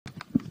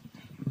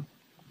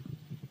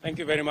Thank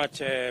you very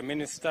much,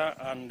 Minister.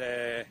 And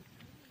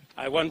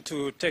I want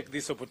to take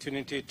this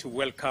opportunity to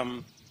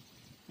welcome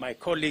my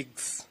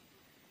colleagues,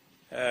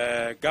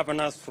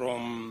 governors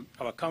from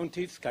our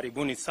counties.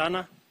 Karibuni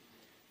sana.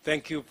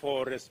 Thank you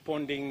for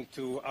responding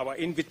to our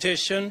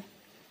invitation,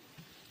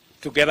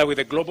 together with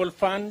the Global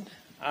Fund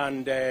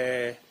and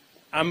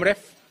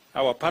AMREF,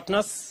 our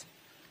partners,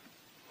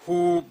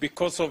 who,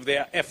 because of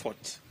their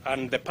effort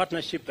and the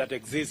partnership that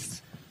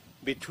exists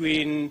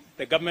between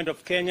the Government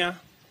of Kenya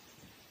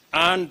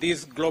and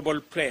these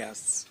global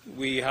players,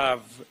 we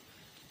have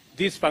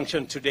this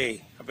function today,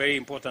 a very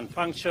important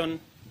function.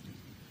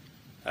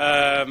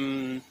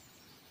 Let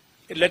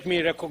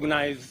me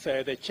recognize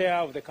the Chair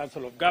of the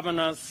Council of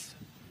Governors,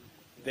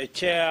 the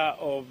Chair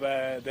of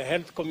the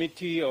Health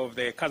Committee of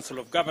the Council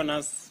of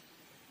Governors,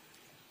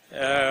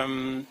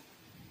 Mr.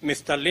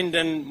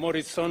 Lyndon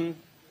Morrison,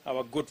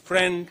 our good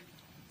friend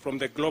from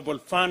the Global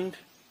Fund,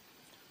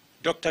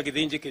 Dr.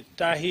 Githinji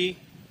Kitahi,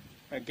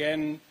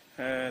 again,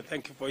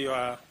 thank you for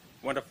your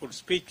wonderful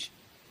speech.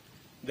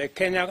 The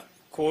Kenya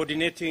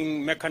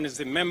Coordinating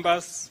Mechanism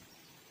members,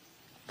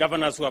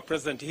 governors who are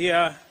present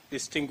here,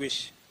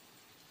 distinguished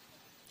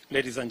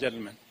ladies and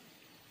gentlemen.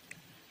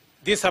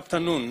 This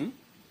afternoon,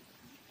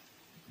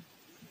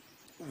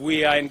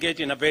 we are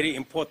engaged in a very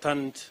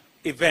important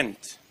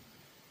event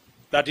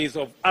that is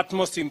of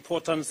utmost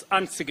importance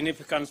and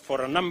significance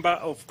for a number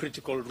of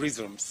critical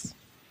reasons.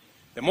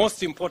 The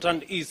most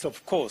important is,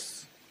 of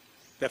course,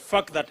 the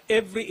fact that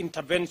every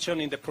intervention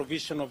in the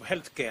provision of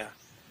health care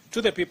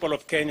to the people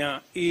of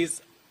Kenya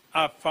is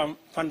of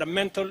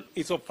fundamental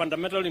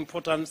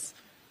importance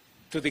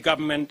to the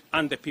government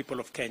and the people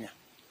of Kenya.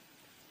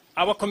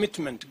 Our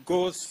commitment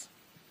goes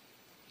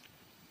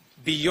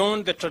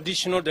beyond the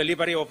traditional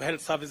delivery of health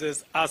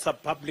services as a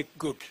public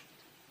good.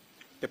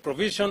 The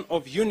provision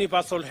of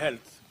universal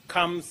health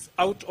comes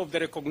out of the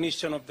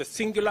recognition of the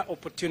singular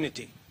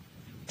opportunity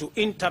to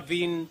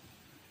intervene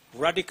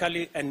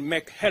radically and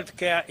make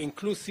healthcare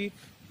inclusive,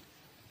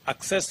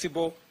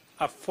 accessible,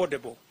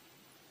 affordable,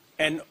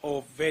 and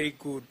of very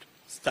good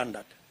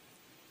standard.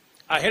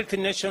 A healthy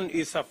nation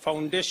is a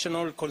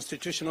foundational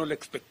constitutional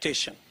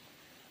expectation,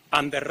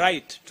 and the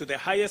right to the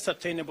highest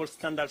attainable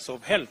standards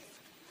of health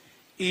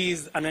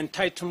is an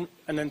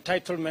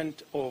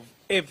entitlement of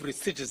every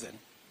citizen.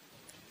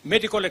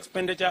 Medical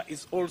expenditure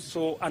is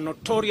also a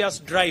notorious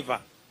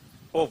driver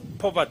of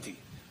poverty,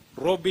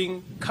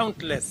 robbing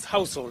countless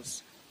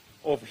households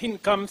of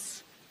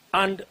incomes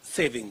and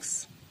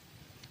savings.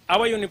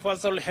 Our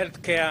universal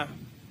health care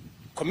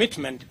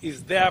commitment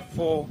is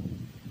therefore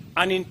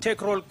an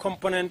integral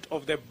component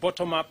of the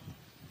bottom-up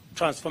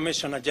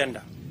transformation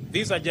agenda.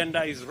 This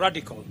agenda is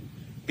radical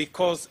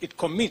because it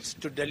commits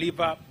to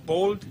deliver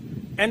bold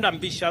and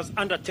ambitious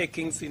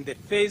undertakings in the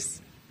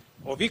face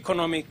of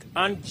economic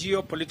and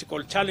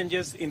geopolitical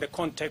challenges in the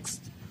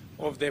context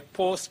of the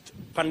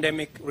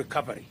post-pandemic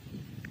recovery.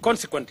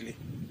 Consequently,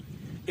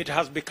 it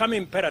has become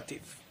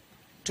imperative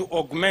to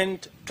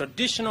augment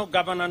traditional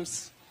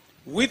governance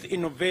with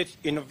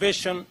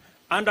innovation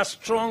and a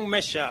strong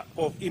measure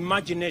of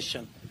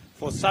imagination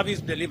for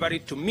service delivery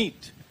to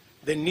meet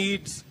the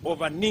needs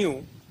of a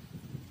new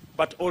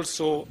but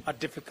also a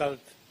difficult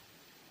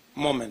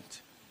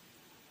moment.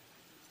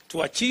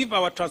 To achieve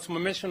our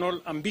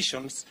transformational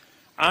ambitions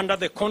under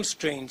the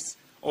constraints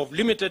of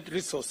limited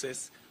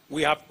resources,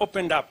 we have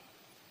opened up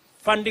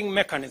funding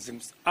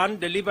mechanisms and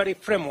delivery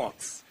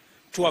frameworks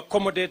to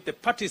accommodate the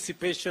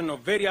participation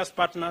of various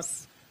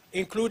partners,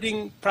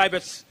 including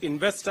private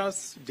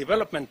investors,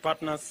 development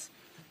partners,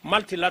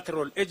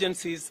 multilateral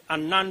agencies,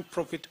 and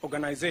non-profit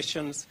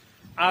organizations,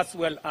 as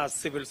well as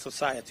civil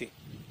society.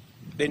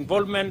 The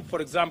involvement,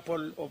 for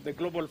example, of the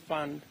Global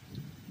Fund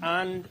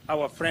and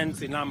our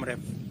friends in AMREF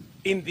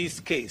in this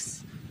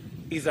case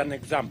is an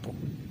example.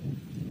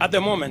 At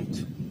the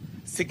moment,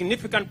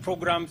 significant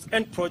programs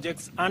and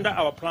projects under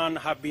our plan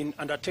have been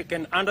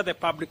undertaken under the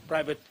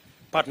public-private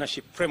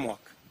partnership framework.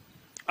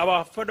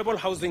 Our affordable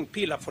housing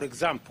pillar, for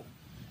example,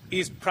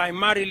 is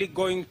primarily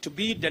going to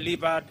be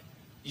delivered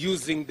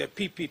using the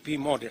PPP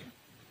model.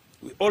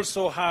 We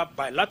also have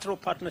bilateral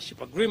partnership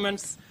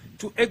agreements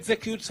to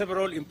execute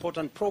several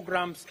important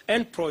programs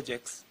and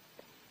projects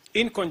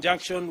in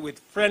conjunction with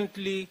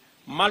friendly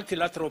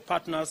multilateral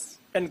partners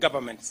and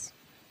governments.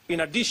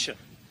 In addition,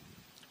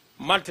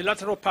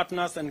 multilateral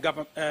partners and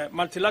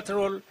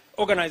multilateral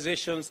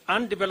organizations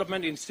and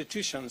development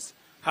institutions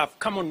have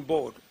come on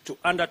board to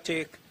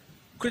undertake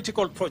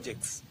critical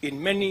projects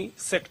in many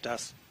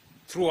sectors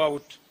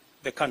throughout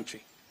the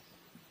country.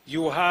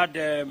 You heard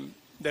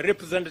the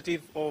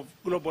representative of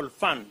Global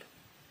Fund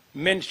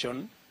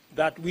mention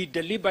that we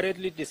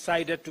deliberately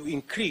decided to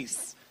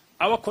increase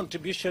our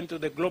contribution to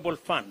the Global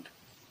Fund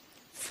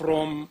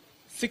from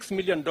 $6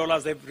 million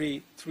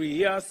every 3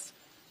 years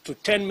to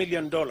 $10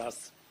 million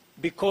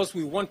because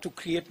we want to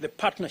create the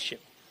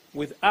partnership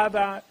with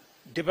other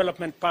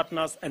development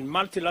partners and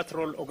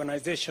multilateral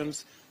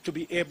organizations to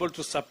be able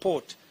to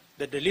support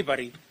the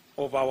delivery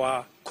of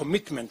our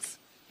commitments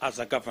as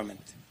a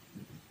government.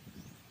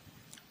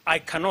 I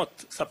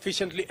cannot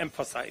sufficiently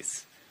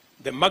emphasize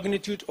the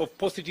magnitude of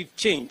positive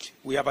change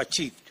we have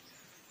achieved,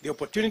 the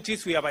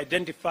opportunities we have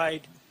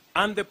identified,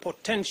 and the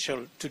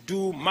potential to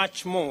do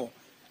much more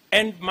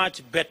and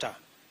much better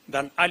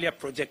than earlier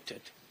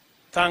projected,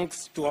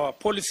 thanks to our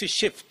policy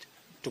shift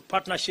to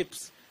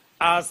partnerships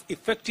as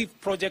effective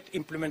project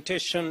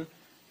implementation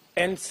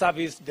and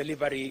service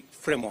delivery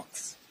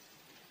frameworks.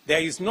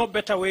 There is no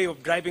better way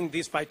of driving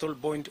this vital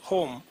point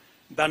home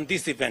than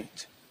this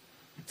event.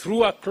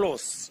 Through a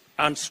close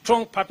and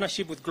strong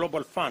partnership with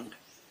Global Fund,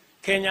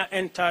 Kenya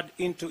entered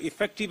into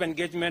effective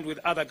engagement with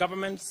other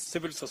governments,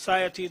 civil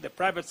society, the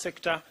private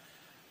sector,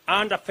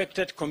 and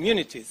affected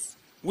communities,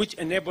 which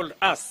enabled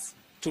us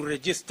to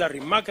register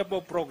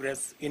remarkable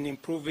progress in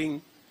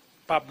improving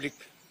public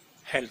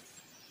health.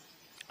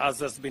 As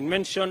has been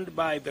mentioned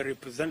by the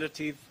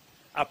representative,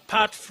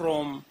 apart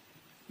from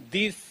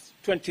these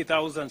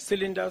 20,000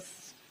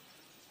 cylinders,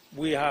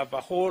 we have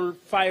a whole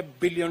 5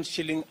 billion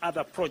shilling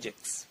other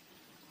projects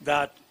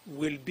that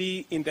will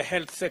be in the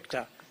health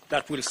sector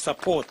that will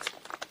support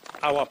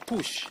our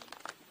push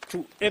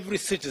to every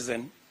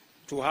citizen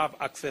to have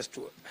access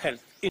to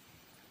health.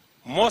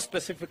 More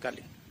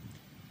specifically,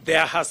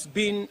 there has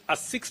been a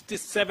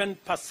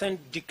 67%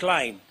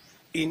 decline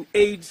in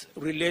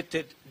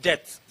AIDS-related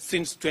deaths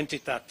since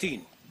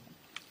 2013,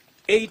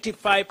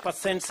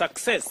 85%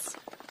 success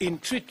in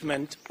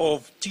treatment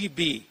of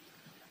TB,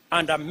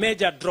 and a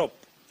major drop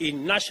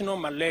in national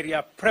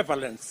malaria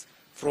prevalence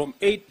from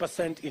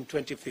 8% in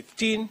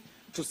 2015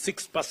 to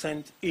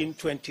 6% in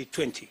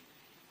 2020.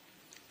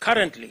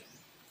 Currently,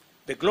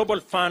 the Global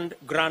Fund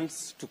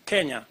grants to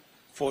Kenya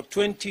for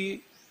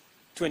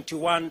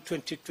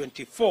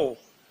 2021-2024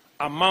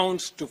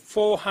 amounts to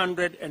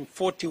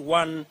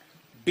 $441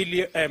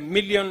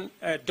 million.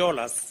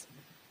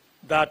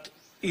 That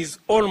is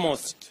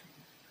almost,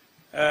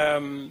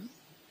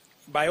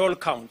 by all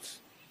counts,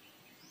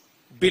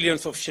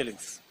 billions of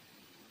shillings,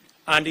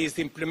 and is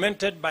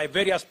implemented by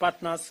various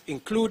partners,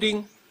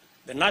 including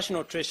the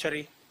National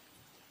Treasury,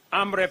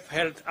 AMREF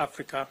Health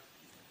Africa,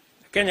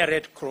 Kenya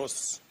Red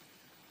Cross,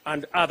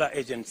 and other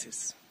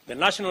agencies. The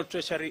National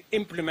Treasury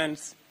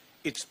implements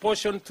its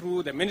portion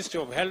through the Ministry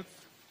of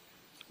Health,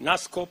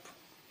 NASCOP,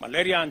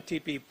 Malaria and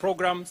TB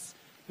programs,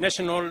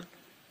 National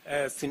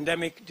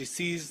Syndemic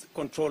Disease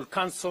Control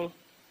Council,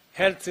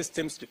 Health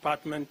Systems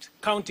Department,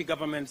 county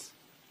governments,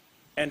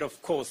 and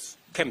of course,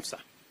 KEMSA.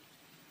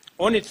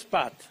 On its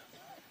part,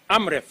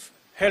 AMREF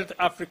Health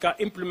Africa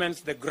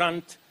implements the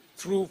grant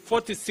through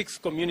 46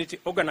 community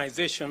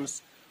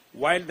organizations,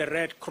 while the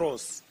Red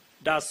Cross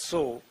does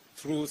so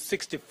through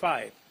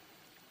 65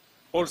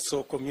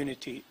 also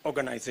community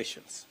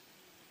organizations.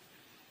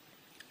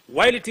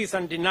 While it is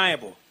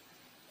undeniable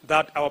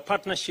that our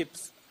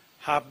partnerships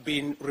have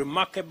been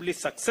remarkably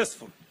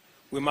successful,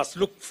 we must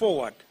look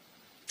forward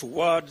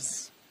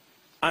towards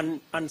an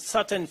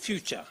uncertain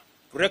future,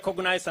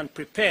 recognize and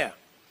prepare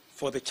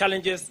for the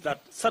challenges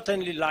that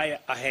certainly lie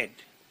ahead.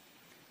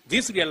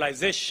 This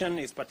realization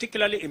is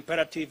particularly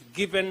imperative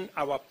given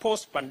our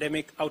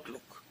post-pandemic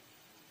outlook.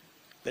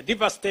 The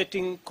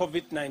devastating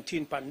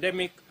COVID-19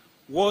 pandemic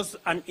was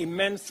an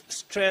immense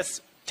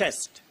stress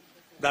test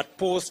that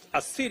posed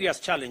a serious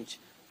challenge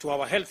to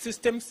our health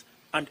systems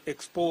and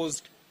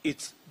exposed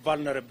its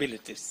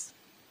vulnerabilities.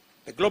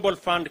 The Global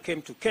Fund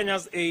came to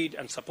Kenya's aid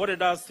and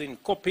supported us in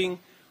coping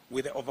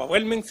with the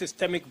overwhelming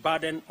systemic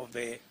burden of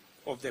the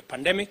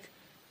pandemic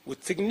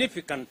with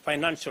significant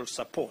financial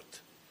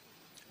support.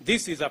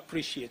 This is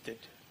appreciated.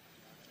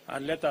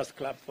 And let us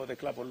clap for the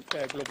Global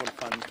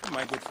Fund,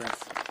 my good friends.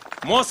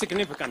 More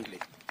significantly,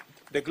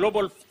 the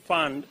Global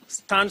Fund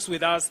stands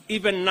with us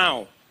even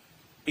now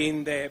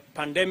in the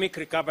pandemic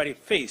recovery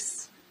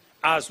phase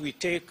as we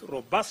take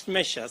robust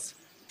measures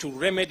to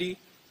remedy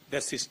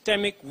the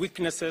systemic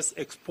weaknesses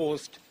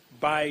exposed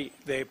by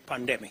the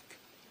pandemic.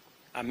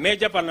 A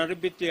major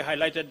vulnerability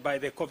highlighted by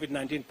the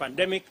COVID-19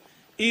 pandemic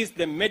is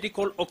the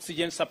medical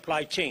oxygen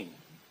supply chain.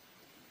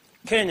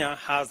 Kenya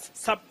has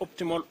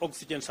suboptimal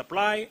oxygen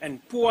supply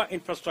and poor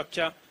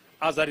infrastructure,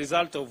 as a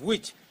result of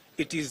which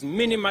it is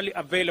minimally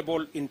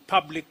available in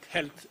public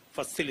health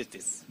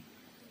facilities.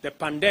 The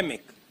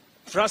pandemic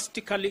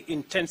drastically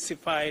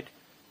intensified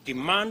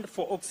demand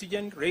for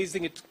oxygen,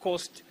 raising its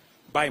cost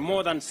by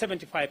more than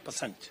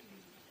 75%.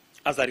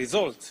 As a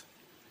result,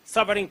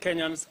 suffering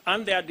Kenyans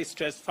and their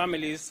distressed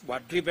families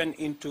were driven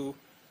into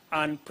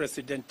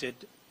unprecedented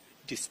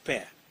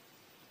despair.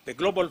 The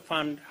Global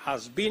Fund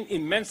has been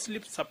immensely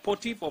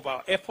supportive of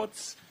our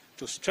efforts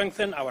to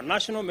strengthen our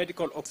national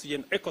medical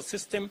oxygen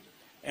ecosystem,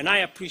 and I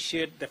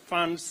appreciate the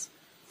fund's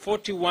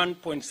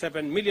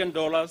 $41.7 million,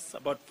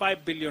 about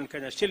 5 billion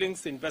Kenya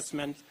shillings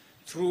investment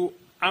through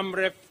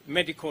AMREF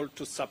Medical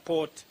to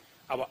support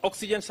our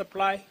oxygen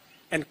supply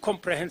and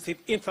comprehensive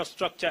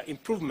infrastructure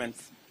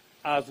improvements,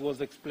 as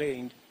was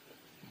explained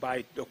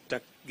by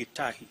Dr.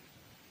 Gitahi.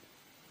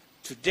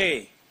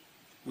 Today,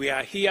 we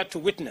are here to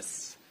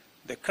witness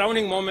the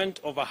crowning moment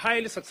of a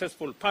highly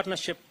successful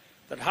partnership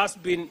that has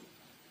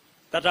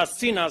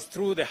seen us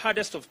through the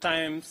hardest of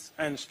times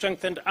and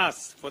strengthened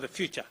us for the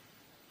future.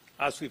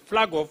 as we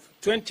flag off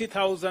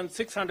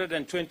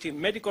 20,620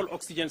 medical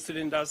oxygen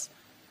cylinders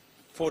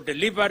for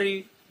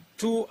delivery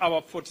to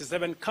our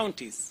 47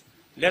 counties,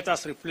 let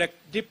us reflect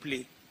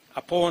deeply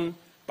upon,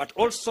 but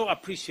also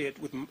appreciate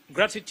with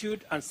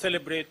gratitude and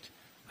celebrate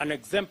an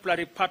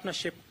exemplary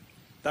partnership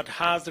that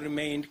has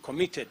remained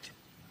committed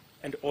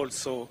and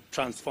also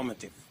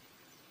transformative.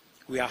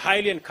 We are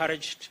highly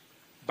encouraged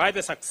by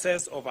the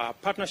success of our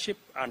partnership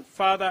and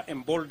further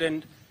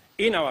emboldened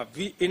in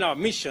our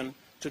mission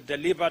to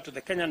deliver to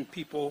the Kenyan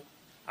people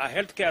a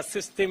healthcare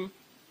system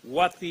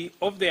worthy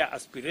of their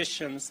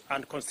aspirations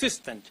and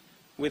consistent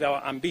with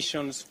our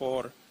ambitions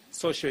for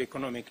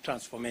socio-economic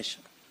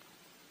transformation.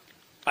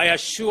 I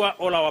assure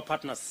all our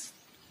partners,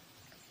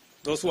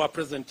 those who are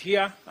present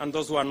here and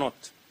those who are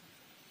not,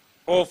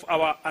 of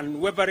our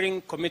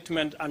unwavering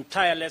commitment and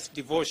tireless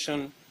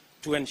devotion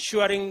to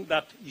ensuring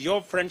that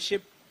your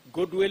friendship,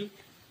 goodwill,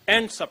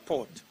 and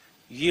support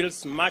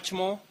yields much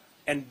more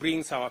and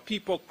brings our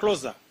people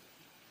closer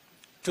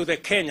to the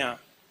Kenya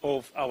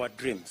of our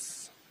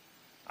dreams.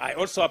 I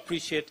also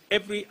appreciate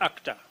every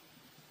actor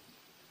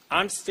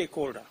and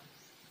stakeholder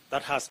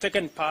that has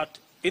taken part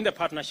in the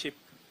partnership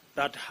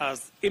that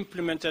has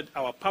implemented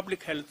our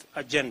public health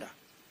agenda,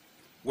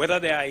 whether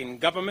they are in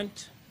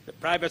government, the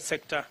private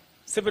sector,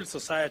 civil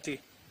society,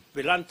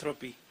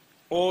 philanthropy,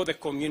 or the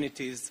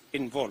communities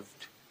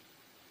involved.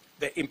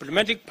 The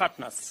implementing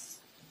partners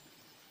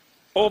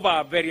of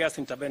our various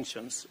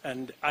interventions,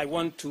 and I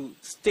want to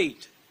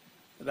state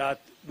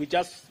that we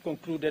just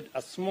concluded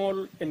a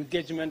small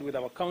engagement with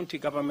our county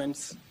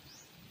governments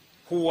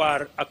who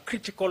are a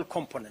critical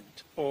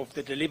component of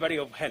the delivery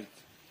of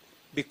health,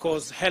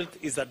 because health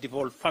is a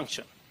devolved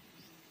function.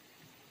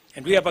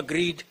 And we have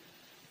agreed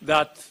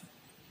that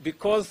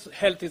because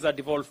health is a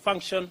devolved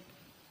function,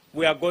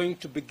 we are going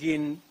to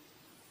begin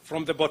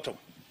from the bottom.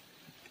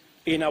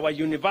 In our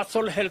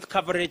universal health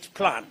coverage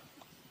plan,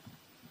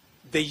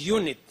 the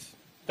unit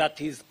that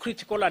is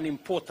critical and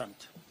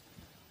important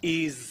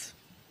is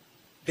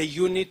the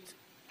unit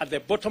at the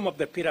bottom of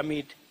the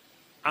pyramid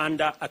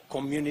under a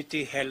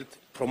community health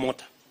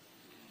promoter.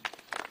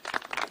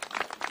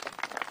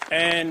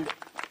 And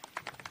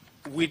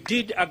we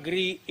did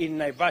agree in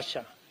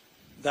Naivasha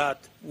that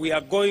we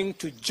are going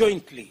to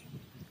jointly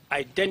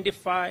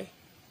identify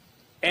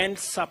and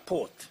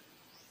support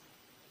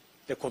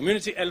the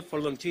community health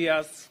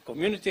volunteers,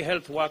 community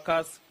health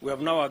workers. We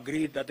have now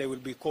agreed that they will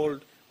be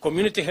called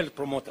community health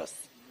promoters.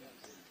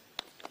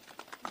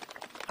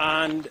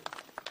 And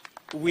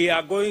we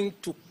are going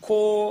to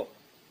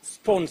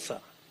co-sponsor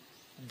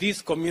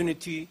these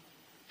community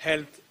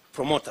health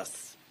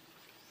promoters.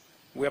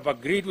 We have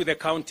agreed with the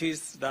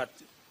counties that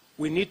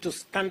we need to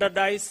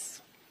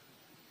standardize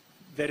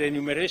the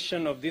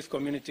remuneration of these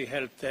community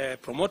health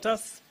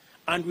promoters,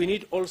 and we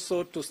need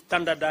also to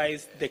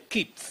standardize the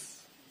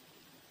kits.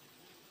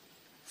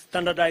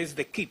 Standardize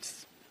the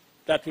kits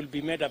that will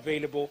be made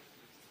available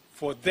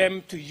for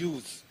them to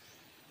use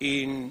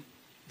in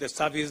the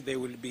service they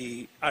will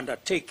be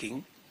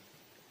undertaking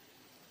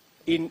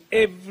in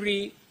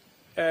every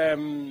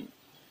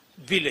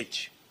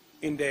village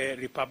in the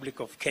Republic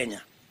of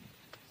Kenya.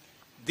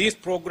 This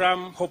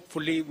program,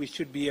 hopefully, we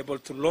should be able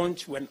to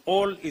launch when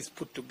all is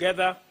put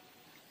together.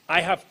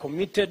 I have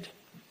committed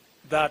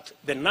that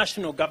the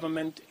national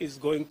government is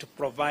going to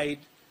provide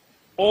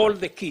all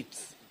the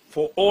kits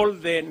for all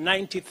the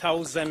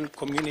 90,000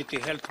 community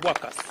health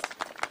workers.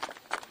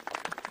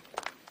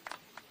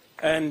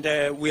 And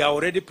we are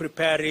already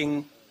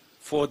preparing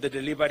for the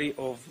delivery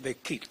of the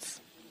kits.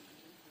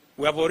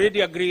 We have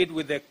already agreed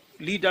with the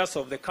leaders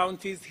of the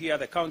counties here,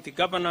 the county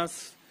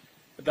governors,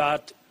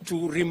 that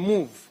to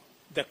remove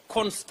the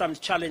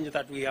constant challenge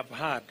that we have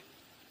had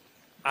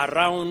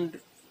around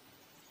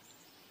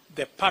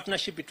the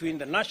partnership between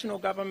the national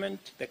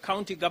government, the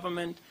county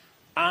government,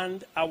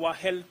 and our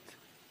health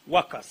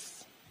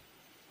workers.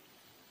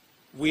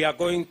 We are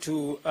going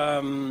to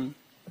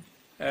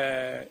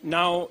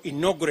now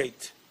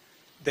inaugurate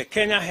the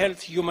Kenya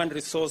Health Human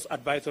Resource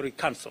Advisory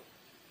Council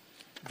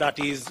that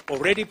is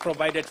already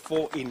provided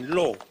for in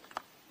law.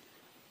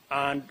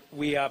 And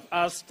we have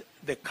asked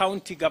the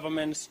county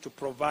governments to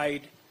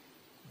provide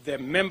the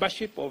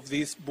membership of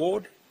this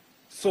board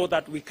so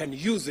that we can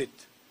use it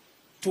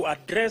to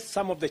address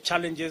some of the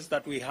challenges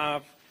that we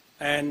have.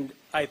 And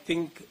I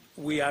think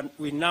we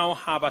now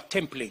have a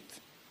template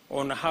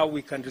on how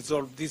we can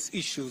resolve these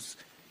issues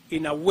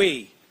in a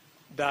way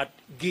that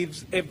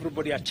gives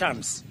everybody a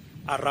chance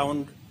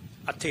around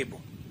a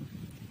table.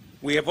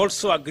 We have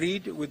also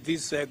agreed with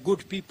these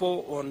good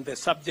people on the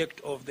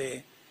subject of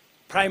the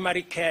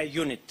primary care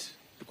unit,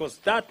 because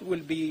that will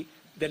be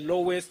the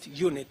lowest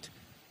unit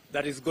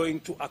that is going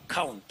to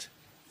account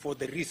for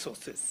the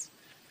resources.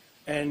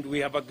 And we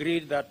have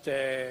agreed that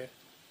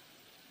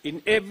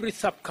in every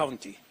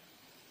sub-county,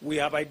 we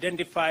have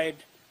identified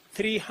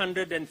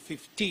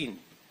 315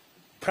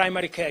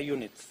 primary care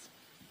units.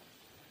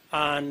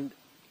 And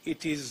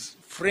it is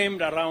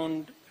framed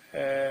around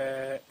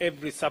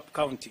every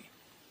sub-county.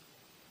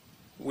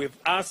 We've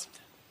asked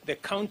the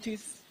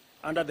counties,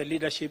 under the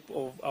leadership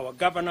of our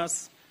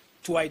governors,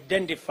 to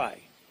identify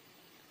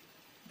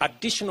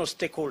additional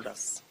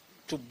stakeholders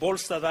to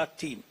bolster that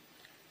team,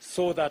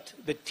 so that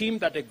the team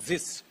that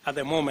exists at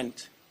the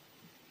moment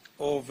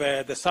of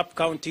the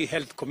sub-county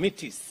health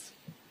committees,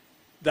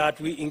 that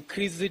we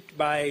increase it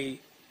by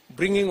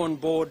bringing on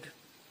board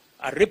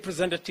a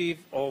representative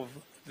of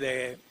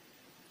the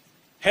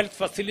health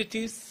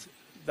facilities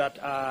that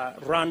are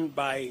run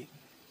by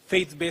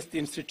faith-based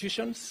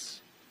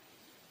institutions,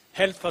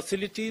 health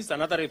facilities,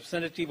 another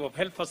representative of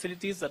health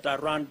facilities that are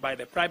run by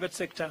the private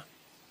sector,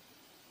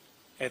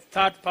 a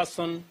third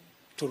person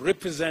to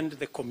represent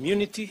the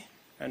community,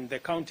 and the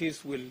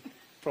counties will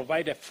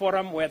provide a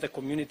forum where the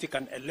community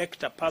can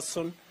elect a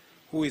person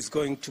who is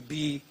going to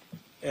be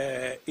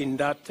in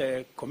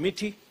that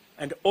committee,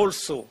 and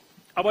also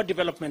our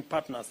development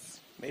partners,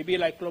 maybe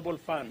like Global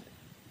Fund,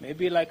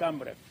 maybe like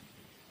AMREF,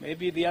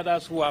 maybe the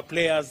others who are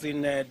players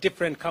in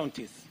different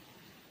counties,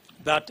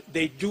 that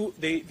they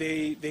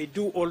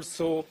do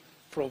also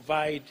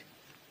provide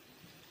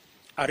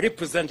a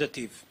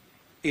representative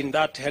in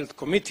that health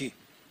committee,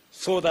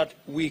 so that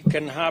we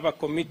can have a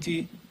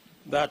committee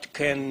that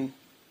can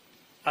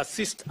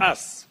assist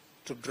us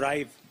to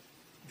drive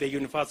the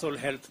universal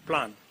health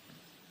plan.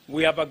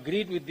 We have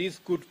agreed with these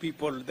good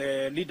people,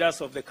 the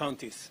leaders of the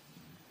counties,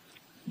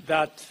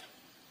 that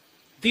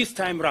this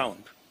time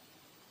round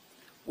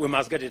we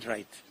must get it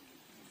right.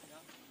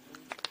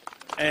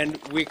 And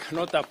we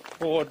cannot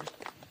afford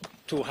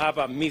to have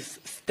a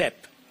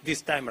misstep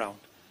this time round.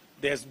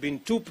 There's been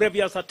 2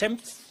 previous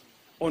attempts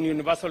on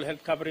universal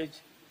health coverage.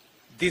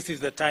 This is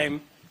the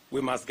time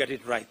we must get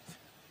it right.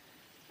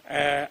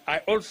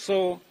 I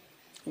also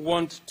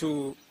want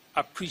to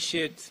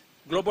appreciate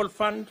Global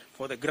Fund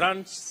for the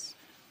grants,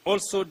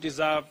 also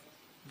deserve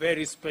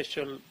very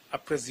special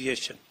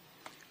appreciation.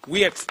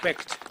 We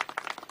expect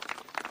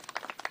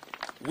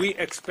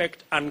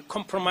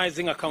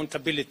uncompromising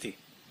accountability,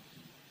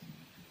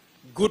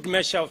 good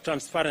measure of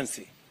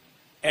transparency,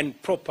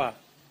 and proper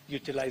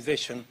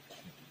utilization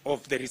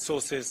of the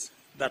resources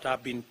that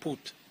have been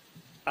put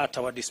at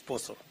our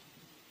disposal.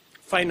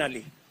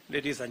 Finally,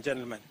 ladies and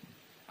gentlemen,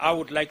 I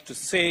would like to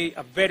say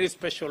a very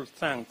special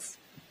thanks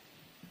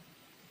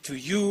to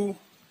you,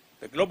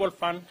 the Global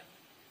Fund,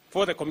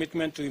 for the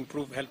commitment to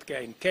improve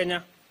healthcare in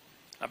Kenya.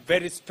 A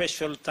very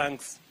special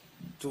thanks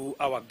to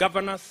our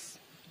governors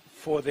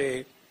for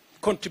the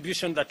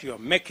contribution that you are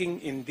making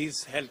in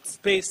this health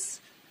space.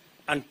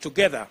 And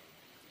together,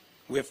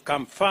 we have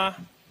come far,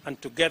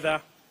 and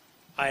together,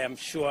 I am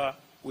sure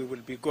we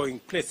will be going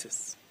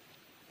places.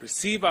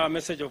 Receive our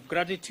message of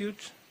gratitude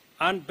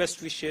and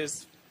best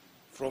wishes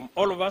from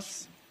all of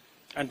us,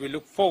 and we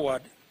look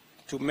forward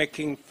to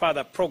making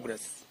further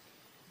progress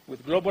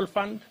with Global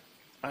Fund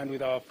and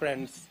with our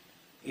friends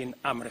in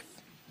AMREF.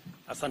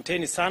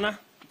 Asanteni sana.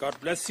 God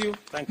bless you.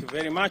 Thank you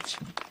very much.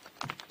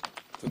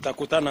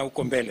 Tutakutana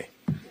huko mbele.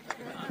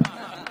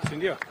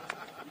 Sindio?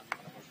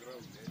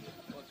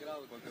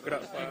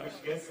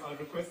 Yes, I'll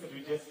request that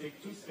we just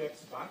take 2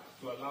 steps back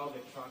to allow the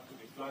track to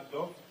be flagged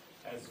off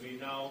as we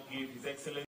now give His Excellency